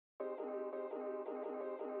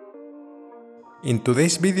In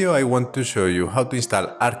today's video I want to show you how to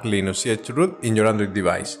install Arch Linux Chroot in your Android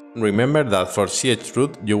device. Remember that for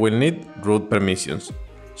chroot you will need root permissions.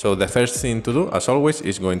 So the first thing to do, as always,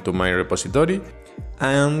 is going to my repository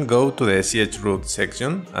and go to the chroot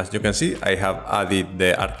section. As you can see, I have added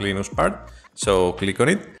the Arch Linux part, so click on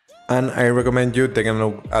it. And I recommend you take a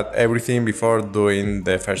look at everything before doing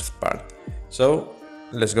the first part. So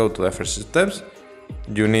let's go to the first steps.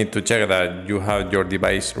 You need to check that you have your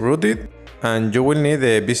device rooted, and you will need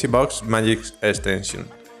the VisiBox Magic extension.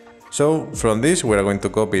 So from this we are going to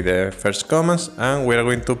copy the first commands and we are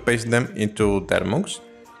going to paste them into Termux.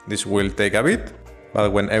 This will take a bit,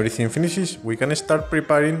 but when everything finishes we can start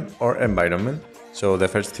preparing our environment. So the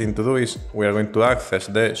first thing to do is we are going to access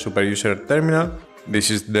the super user terminal. This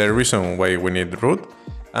is the reason why we need root,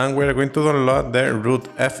 and we are going to download the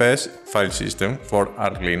root.fs file system for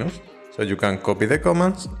Arch Linux. So you can copy the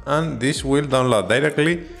commands and this will download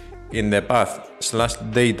directly in the path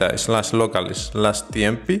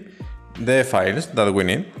 /data/local/tmp the files that we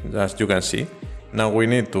need, as you can see. Now we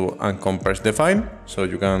need to uncompress the file, so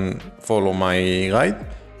you can follow my guide.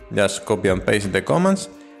 Just copy and paste the commands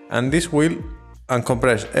and this will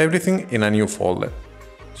uncompress everything in a new folder.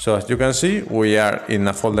 So as you can see, we are in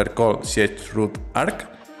a folder called chroot arch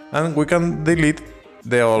and we can delete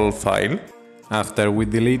the old file. After we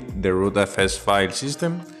delete the root.fs file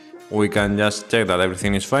system, we can just check that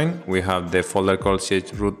everything is fine. We have the folder called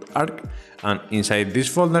chroot arch, and inside this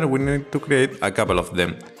folder we need to create a couple of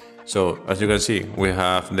them. So as you can see, we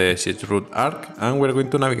have the chroot arch and we're going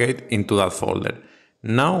to navigate into that folder.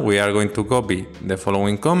 Now we are going to copy the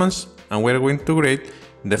following commands and we're going to create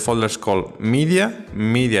the folders called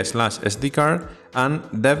media/SD card, and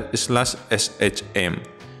dev/shm.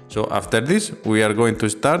 So after this we are going to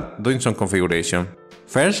start doing some configuration.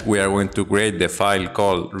 First, we are going to create the file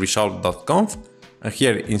called result.conf, and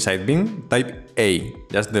here inside bin type A,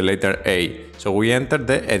 just the letter A. So we enter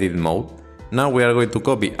the edit mode. Now we are going to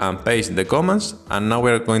copy and paste the commands, and now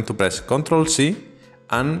we are going to press Ctrl+C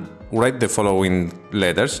and write the following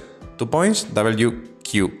letters, 2 points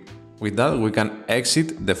WQ. With that we can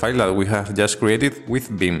exit the file that we have just created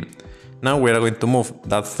with bin. Now we are going to move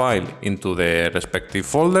that file into the respective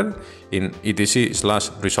folder in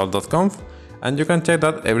etc/result.conf. And you can check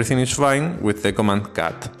that everything is fine with the command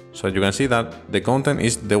cat. So you can see that the content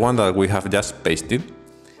is the one that we have just pasted.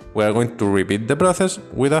 We are going to repeat the process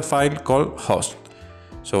with a file called host.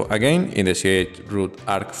 So again, in the chroot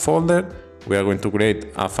arch folder, we are going to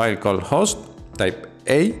create a file called host, type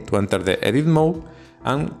A to enter the edit mode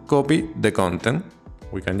and copy the content.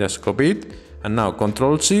 We can just copy it and now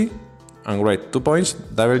Ctrl+C and write 2 points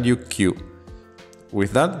WQ.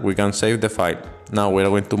 With that, we can save the file. Now we are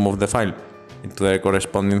going to move the file into the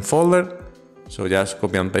corresponding folder, so just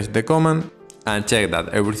copy and paste the command and check that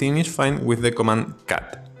everything is fine with the command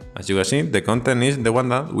cat. As you can see, the content is the one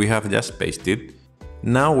that we have just pasted.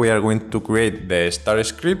 Now we are going to create the start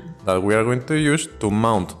script that we are going to use to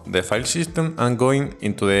mount the file system and going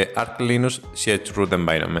into the Arch Linux chroot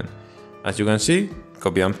environment. As you can see,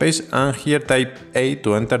 copy and paste, and here type A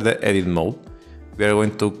to enter the edit mode. We are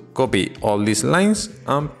going to copy all these lines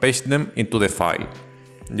and paste them into the file.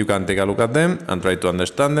 You can take a look at them and try to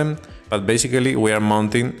understand them, but basically we are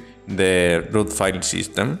mounting the root file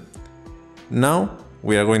system. Now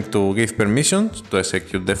we are going to give permissions to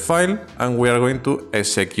execute the file and we are going to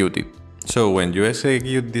execute it. So when you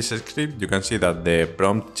execute this script, you can see that the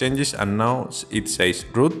prompt changes and now it says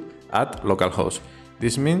root at localhost.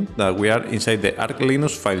 This means that we are inside the Arch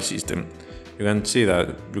Linux file system. You can see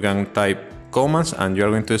that you can type commands and you are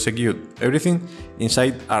going to execute everything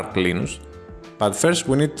inside Arch Linux. But first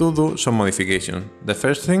we need to do some modification. The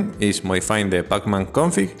first thing is modifying the pacman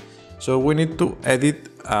config, so we need to edit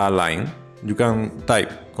a line. You can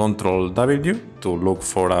type Ctrl+W to look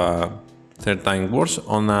for certain words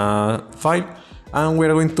on a file, and we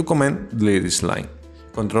are going to comment delete this line.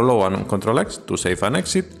 Ctrl+O and Ctrl+X to save and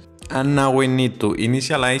exit, and now we need to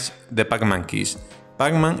initialize the pacman keys.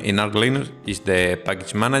 Pacman in Arch Linux is the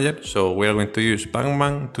package manager, so we are going to use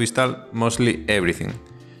pacman to install mostly everything.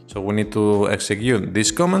 So we need to execute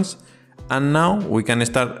these commands and now we can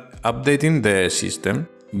start updating the system.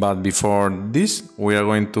 But before this, we are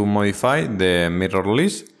going to modify the mirror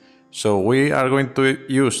list. So we are going to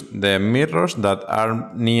use the mirrors that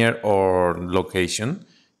are near our location.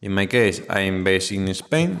 In my case, I am based in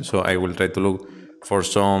Spain, so I will try to look for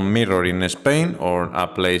some mirror in Spain or a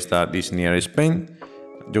place that is near Spain.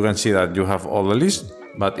 You can see that you have all the list,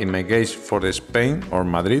 but in my case, for the Spain or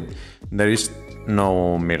Madrid, there is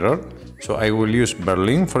no mirror. So I will use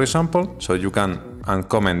Berlin, for example. So you can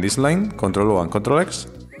uncomment this line, Ctrl+O and Ctrl+X,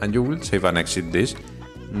 and you will save and exit this.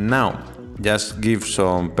 Now just give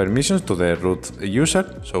some permissions to the root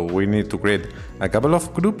user. So we need to create a couple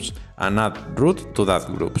of groups and add root to that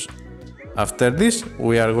groups. After this,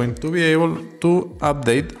 we are going to be able to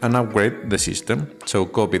update and upgrade the system. So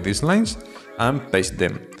copy these lines and paste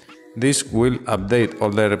them. This will update all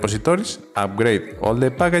the repositories, upgrade all the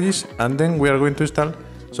packages, and then we are going to install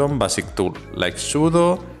some basic tools like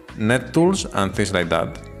sudo, nettools, and things like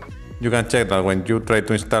that. You can check that when you try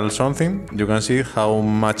to install something, you can see how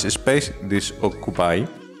much space this occupies.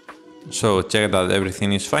 So check that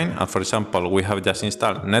everything is fine, and for example, we have just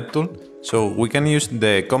installed nettool, so we can use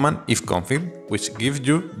the command ifconfig, which gives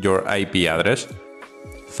you your IP address.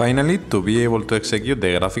 Finally, to be able to execute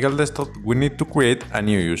the graphical desktop, we need to create a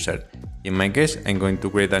new user. In my case, I'm going to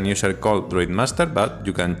create a user called droidmaster, but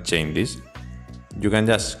you can change this. You can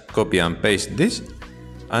just copy and paste this,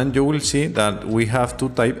 and you will see that we have to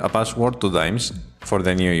type a password 2 times for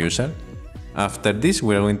the new user. After this,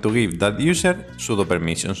 we are going to give that user sudo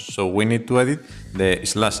permissions, so we need to edit the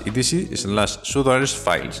 /etc/sudoers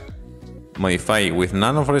files. Modify with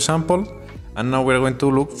nano, for example, and now we are going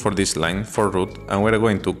to look for this line for root, and we are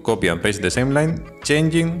going to copy and paste the same line,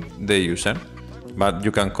 changing the user. But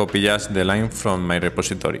you can copy just the line from my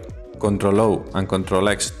repository. Ctrl-O and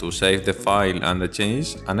Ctrl-X to save the file and the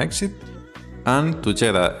changes and exit. And to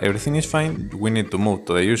check that everything is fine, we need to move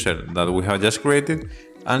to the user that we have just created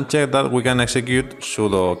and check that we can execute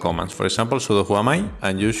sudo commands. For example, sudo whoami,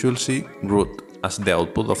 and you should see root as the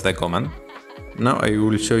output of the command. Now I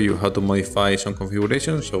will show you how to modify some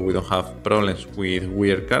configurations so we don't have problems with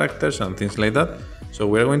weird characters and things like that. So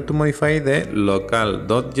we are going to modify the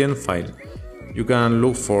local.gen file. You can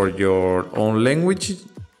look for your own language.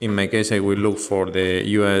 In my case, I will look for the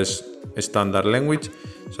US standard language.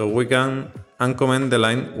 So we can uncomment the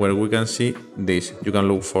line where we can see this. You can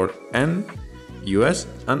look for N, US,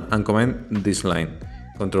 and uncomment this line.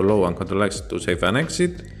 Ctrl-O and Ctrl-X to save and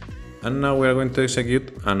exit. And now we are going to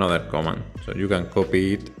execute another command. So you can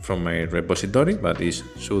copy it from my repository, but it's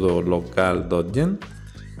sudo local.gen,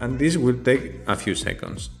 and this will take a few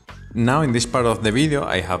seconds. Now in this part of the video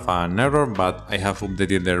I have an error, but I have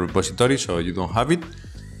updated the repository so you don't have it.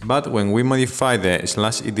 But when we modify the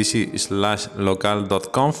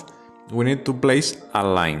 /etc/local.conf, we need to place a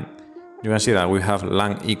line. You can see that we have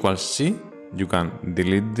lang equals C. You can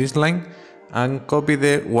delete this line and copy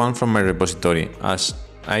the one from my repository. As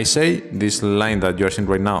I say, this line that you are seeing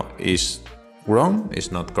right now is wrong,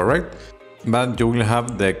 it's not correct, but you will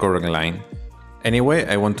have the correct line. Anyway,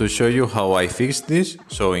 I want to show you how I fixed this,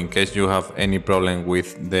 so in case you have any problem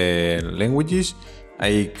with the languages,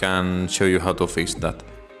 I can show you how to fix that.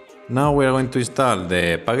 Now we are going to install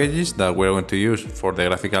the packages that we are going to use for the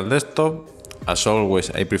graphical desktop. As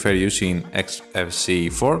always, I prefer using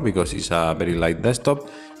XFCE4 because it's a very light desktop,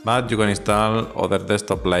 but you can install other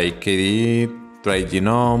desktop like KDE, try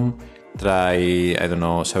Genome, try, I don't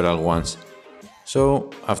know, several ones. So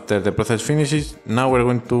after the process finishes, now we're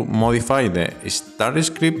going to modify the start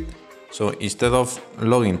script. So instead of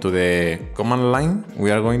logging to the command line,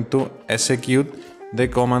 we are going to execute the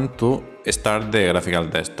command to start the graphical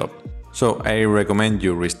desktop. So I recommend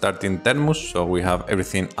you restarting Termux so we have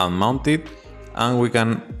everything unmounted and we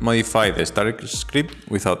can modify the start script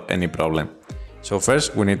without any problem. So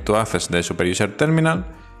first we need to access the superuser terminal,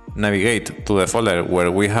 navigate to the folder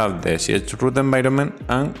where we have the chroot environment,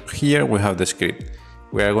 and here we have the script.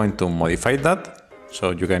 We are going to modify that,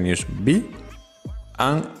 so you can use B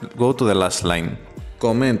and go to the last line.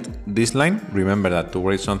 Comment this line, remember that to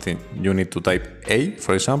write something you need to type A,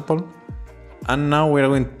 for example. And now we are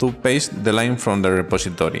going to paste the line from the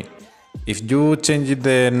repository. If you change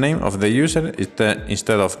the name of the user,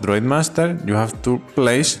 instead of droidmaster, you have to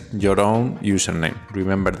place your own username,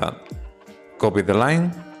 remember that. Copy the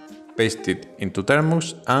line, paste it into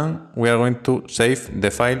Termux, and we are going to save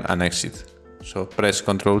the file and exit. So press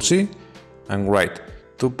Ctrl+C and write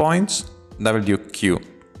 2 points WQ,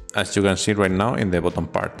 as you can see right now in the bottom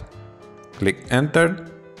part. Click enter,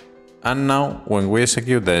 and now when we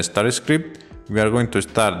execute the start script, we are going to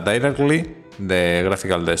start directly the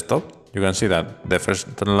graphical desktop. You can see that the first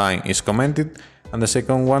line is commented and the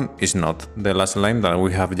second one is not, the last line that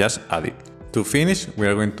we have just added. To finish, we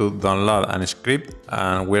are going to download a script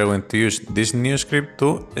and we are going to use this new script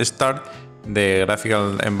to start the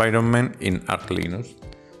graphical environment in Arch Linux.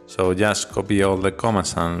 So just copy all the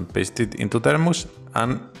commands and paste it into Termux,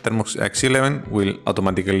 and Termux X11 will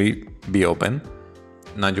automatically be open.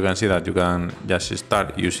 Now you can see that you can just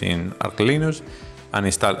start using Arch Linux and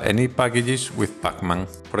install any packages with Pacman.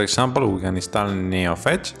 For example, we can install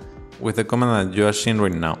NeoFetch with the command that you are seeing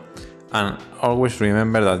right now. And always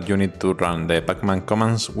remember that you need to run the Pacman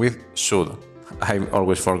commands with sudo. I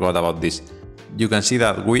always forgot about this. you can see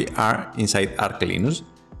that we are inside Arch Linux.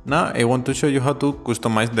 Now I want to show you how to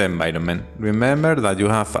customize the environment. Remember that you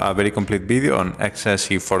have a very complete video on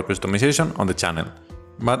XFCE4 customization on the channel,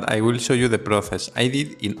 but I will show you the process I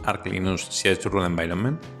did in Arch Linux chroot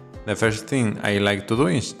environment. The first thing I like to do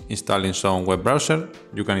is installing some web browser.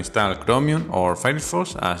 You can install Chromium or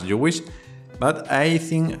Firefox as you wish, but I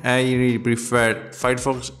think I really prefer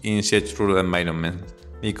Firefox in chroot environment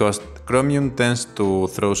because Chromium tends to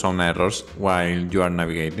throw some errors while you are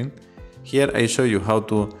navigating. Here I show you how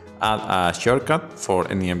to add a shortcut for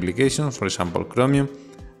any application, for example Chromium,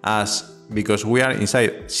 as because we are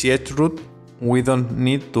inside chroot, we don't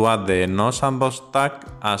need to add the no sandbox tag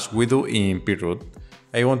as we do in proot.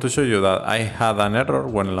 I want to show you that I had an error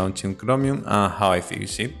when launching Chromium and how I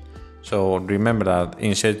fix it. So remember that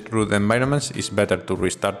in chroot environments it's better to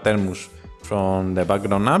restart Termux from the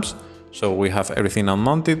background apps, so we have everything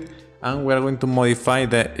unmounted, and we are going to modify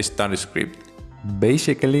the start script.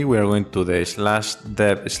 Basically we are going to the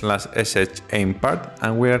 /dev/sh aim part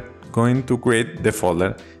and we are going to create the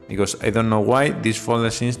folder, because I don't know why this folder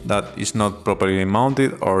seems that it's not properly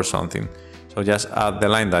mounted or something. So just add the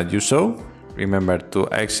line that you saw, remember to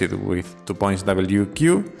exit with 2 points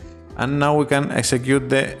WQ, and now we can execute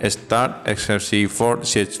the start XFCE4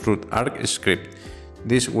 chroot arch script.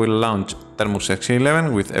 This will launch Termux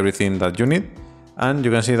X11 with everything that you need, and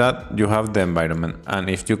you can see that you have the environment, and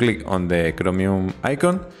if you click on the Chromium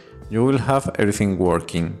icon you will have everything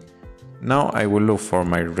working. Now I will look for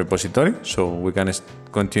my repository so we can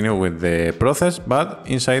continue with the process, but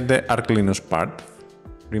inside the Arch Linux part.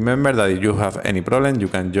 Remember that if you have any problem you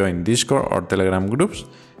can join Discord or Telegram groups,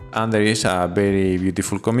 and there is a very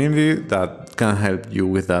beautiful community that can help you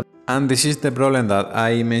with that. And this is the problem that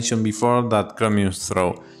I mentioned before that Chromium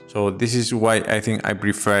throw, so this is why I think I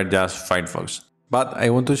prefer just Firefox. But I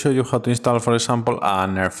want to show you how to install, for example, a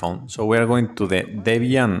nerf phone. So we are going to the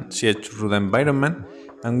Debian chroot environment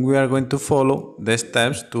and we are going to follow the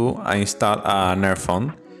steps to install a nerf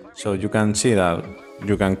phone. So you can see that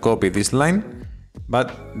you can copy this line,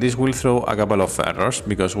 but this will throw a couple of errors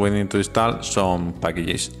because we need to install some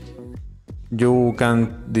packages. You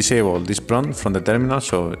can disable this prompt from the terminal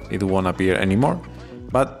so it won't appear anymore,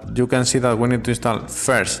 but you can see that we need to install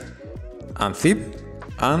first unzip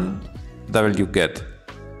and wget.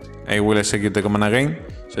 I will execute the command again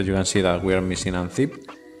so you can see that we are missing unzip,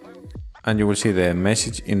 and you will see the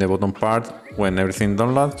message in the bottom part when everything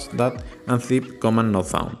downloads that unzip command not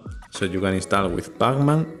found. So you can install with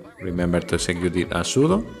pacman, remember to execute it as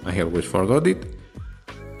sudo, I always forgot it,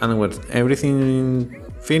 and when everything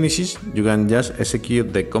finishes you can just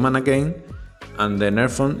execute the command again and the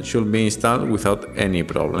nerf phone should be installed without any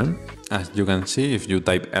problem. As you can see, if you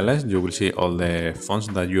type ls, you will see all the fonts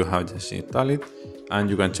that you have just installed, and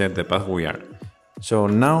you can check the path we are. So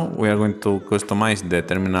now we are going to customize the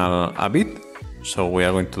terminal a bit. So we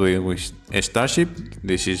are going to do it with Starship.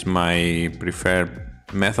 This is my preferred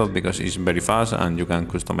method because it's very fast and you can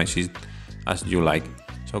customize it as you like.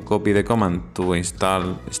 So copy the command to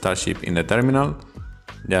install Starship in the terminal.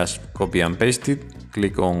 Just copy and paste it,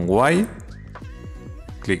 click on Y,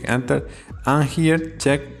 click enter, and here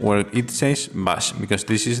check where it says bash because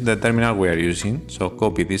this is the terminal we are using. So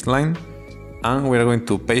copy this line and we are going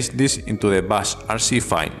to paste this into the bash rc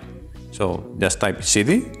file. So just type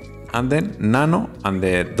cd and then nano and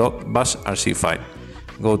the .bash rc file.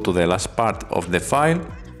 Go to the last part of the file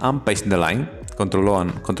and paste the line, Ctrl-O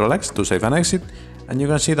and Ctrl-X to save and exit, and you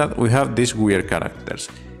can see that we have these weird characters.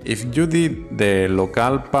 If you did the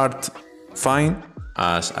local part fine,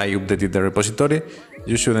 as I updated the repository,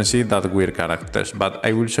 you shouldn't see that weird characters, but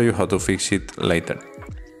I will show you how to fix it later.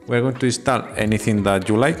 We're going to install anything that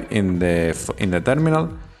you like in the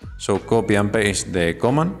terminal, so copy and paste the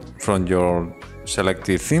command from your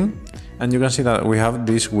selected theme, and you can see that we have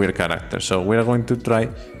this weird character, so we are going to try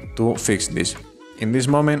to fix this. In this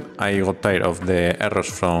moment I got tired of the errors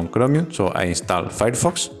from Chromium, so I installed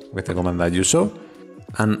Firefox with the command that you saw,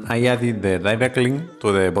 and I added the direct link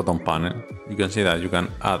to the bottom panel. You can see that you can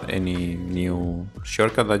add any new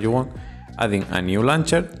shortcut that you want, adding a new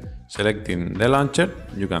launcher, selecting the launcher,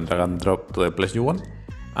 you can drag and drop to the place you want,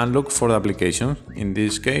 and look for the application, in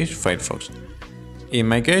this case Firefox. In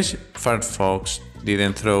my case, Firefox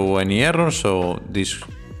didn't throw any error, so this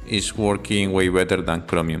is working way better than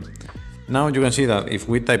Chromium. Now you can see that if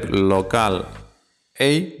we type local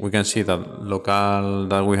A, we can see that local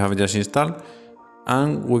that we have just installed,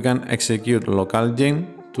 and we can execute local gen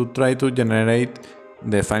to try to generate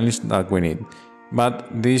the files that we need. But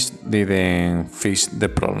this didn't fix the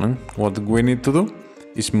problem. What we need to do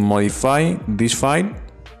is modify this file.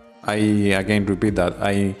 I again repeat that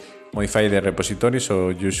I modify the repository, so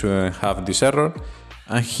you shouldn't have this error.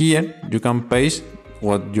 And here you can paste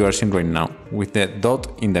what you are seeing right now with the dot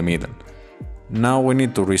in the middle. Now we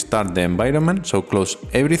need to restart the environment, so close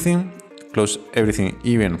everything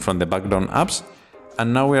even from the background apps.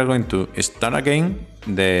 And now we are going to start again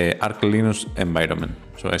the Arch Linux environment.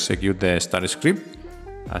 So execute the start script,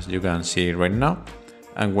 as you can see right now.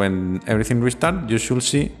 And when everything restarts, you should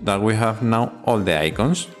see that we have now all the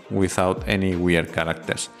icons without any weird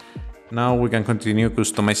characters. Now we can continue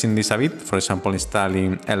customizing this a bit, for example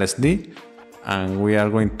installing LSD, and we are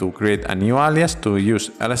going to create a new alias to use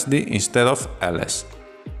LSD instead of ls.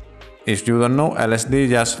 If you don't know, LSD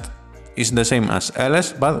just is the same as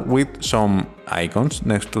ls but with some icons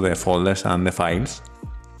next to the folders and the files.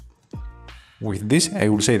 With this, I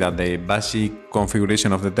will say that the basic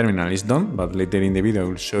configuration of the terminal is done, but later in the video I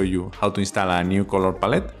will show you how to install a new color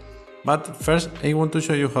palette. But first I want to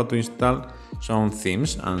show you how to install some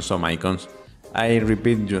themes and some icons. I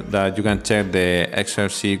repeat that you can check the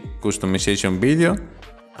XFCE customization video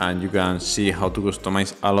and you can see how to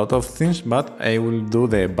customize a lot of things, but I will do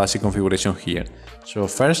the basic configuration here. So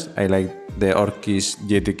first, I like the Orchis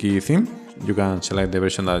JTK theme. You can select the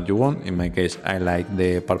version that you want. In my case, I like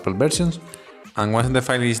the purple versions. And once the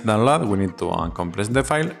file is downloaded, we need to uncompress the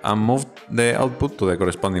file and move the output to the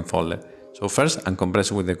corresponding folder. So first,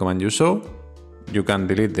 uncompress with the command you saw. You can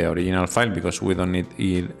delete the original file because we don't need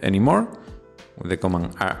it anymore, with the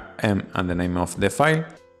command rm and the name of the file.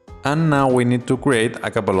 And now we need to create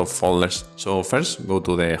a couple of folders. So first, go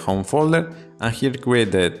to the home folder and here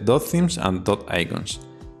create the .themes and .icons.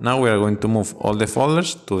 Now we are going to move all the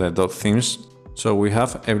folders to the .themes, so we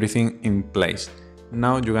have everything in place.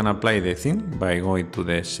 Now you can apply the theme by going to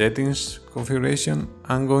the settings configuration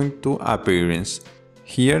and going to appearance.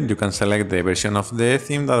 Here you can select the version of the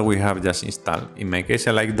theme that we have just installed. In my case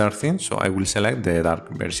I like dark theme, so I will select the dark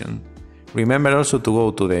version. Remember also to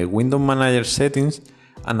go to the window manager settings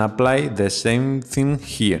and apply the same theme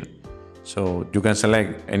here. So you can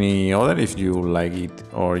select any other if you like it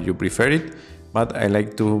or you prefer it, but I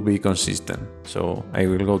like to be consistent. So I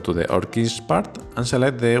will go to the Orchis part and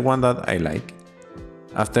select the one that I like.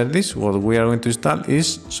 After this, what we are going to install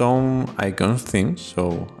is some icon themes.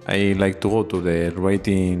 So I like to go to the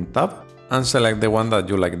rating tab and select the one that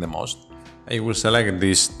you like the most. I will select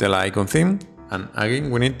this Tela icon theme, and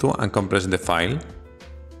again we need to uncompress the file.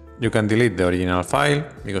 You can delete the original file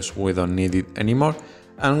because we don't need it anymore,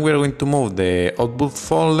 and we are going to move the output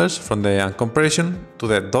folders from the uncompression to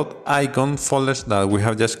the .icon folders that we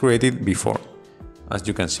have just created before, as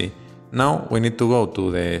you can see. Now we need to go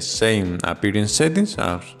to the same appearance settings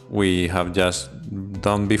as we have just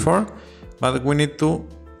done before, but we need to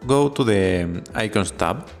go to the icons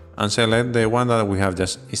tab and select the one that we have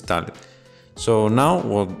just installed. So now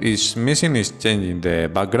what is missing is changing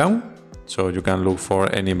the background. So you can look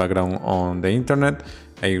for any background on the internet.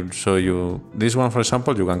 I will show you this one, for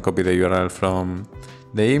example. You can copy the URL from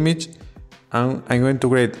the image, and I'm going to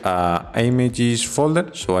create a images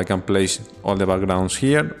folder so I can place all the backgrounds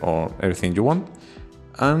here or everything you want,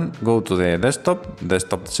 and go to the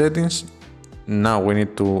desktop settings. Now we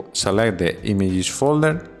need to select the images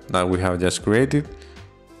folder that we have just created,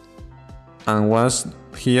 and once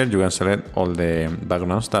here you can select all the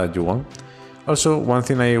backgrounds that you want. Also, one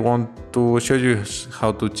thing I want to show you is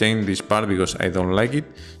how to change this part because I don't like it,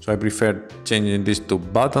 so I prefer changing this to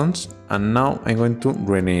buttons, and now I'm going to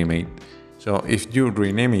rename it. So if you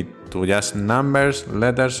rename it to just numbers,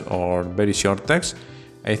 letters or very short text,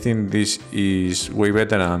 I think this is way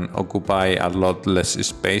better and occupy a lot less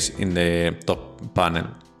space in the top panel.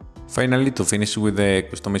 Finally, to finish with the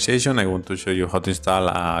customization, I want to show you how to install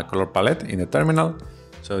a color palette in the terminal.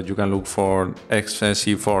 So you can look for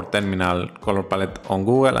XFCE4 terminal color palette on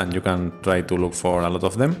Google and you can try to look for a lot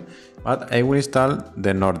of them. But I will install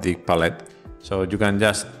the Nordic palette. So you can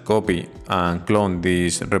just copy and clone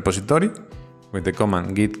this repository with the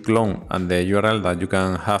command git clone and the URL that you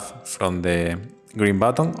can have from the green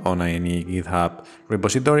button on any GitHub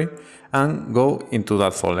repository, and go into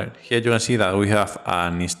that folder. Here you can see that we have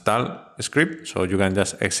an install script, so you can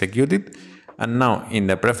just execute it. And now in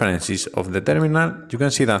the preferences of the terminal, you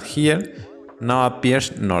can see that here now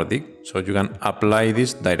appears Nordic, so you can apply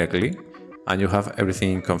this directly and you have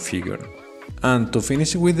everything configured. And to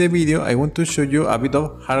finish with the video, I want to show you a bit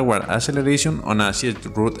of hardware acceleration on a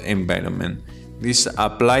chroot environment. This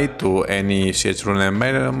applies to any chroot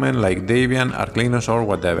environment like Debian, Arch Linux or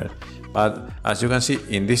whatever. But as you can see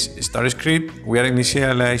in this start script, we are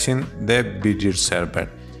initializing the Virtual server.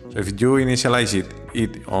 So if you initialize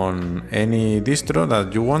it on any distro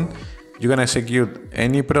that you want, you can execute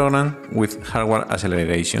any program with hardware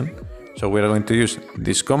acceleration. So we are going to use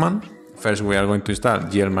this command. First, we are going to install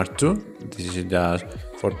glmarch2. This is just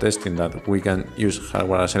for testing that we can use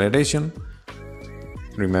hardware acceleration.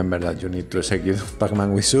 Remember that you need to execute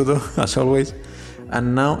pacman with sudo, as always.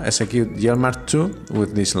 And now execute glmarch2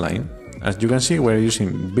 with this line. As you can see, we're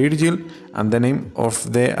using Virgil and the name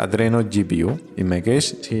of the Adreno GPU, in my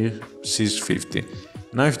case, 650.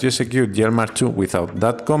 Now if you execute glmarch2 without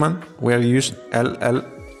that command, we are using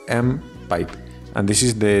llmpipe, and this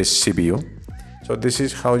is the CPU. So this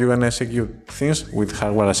is how you can execute things with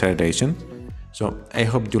hardware acceleration. So I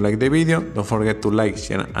hope you like the video, don't forget to like,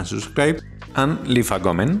 share and subscribe, and leave a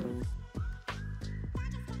comment.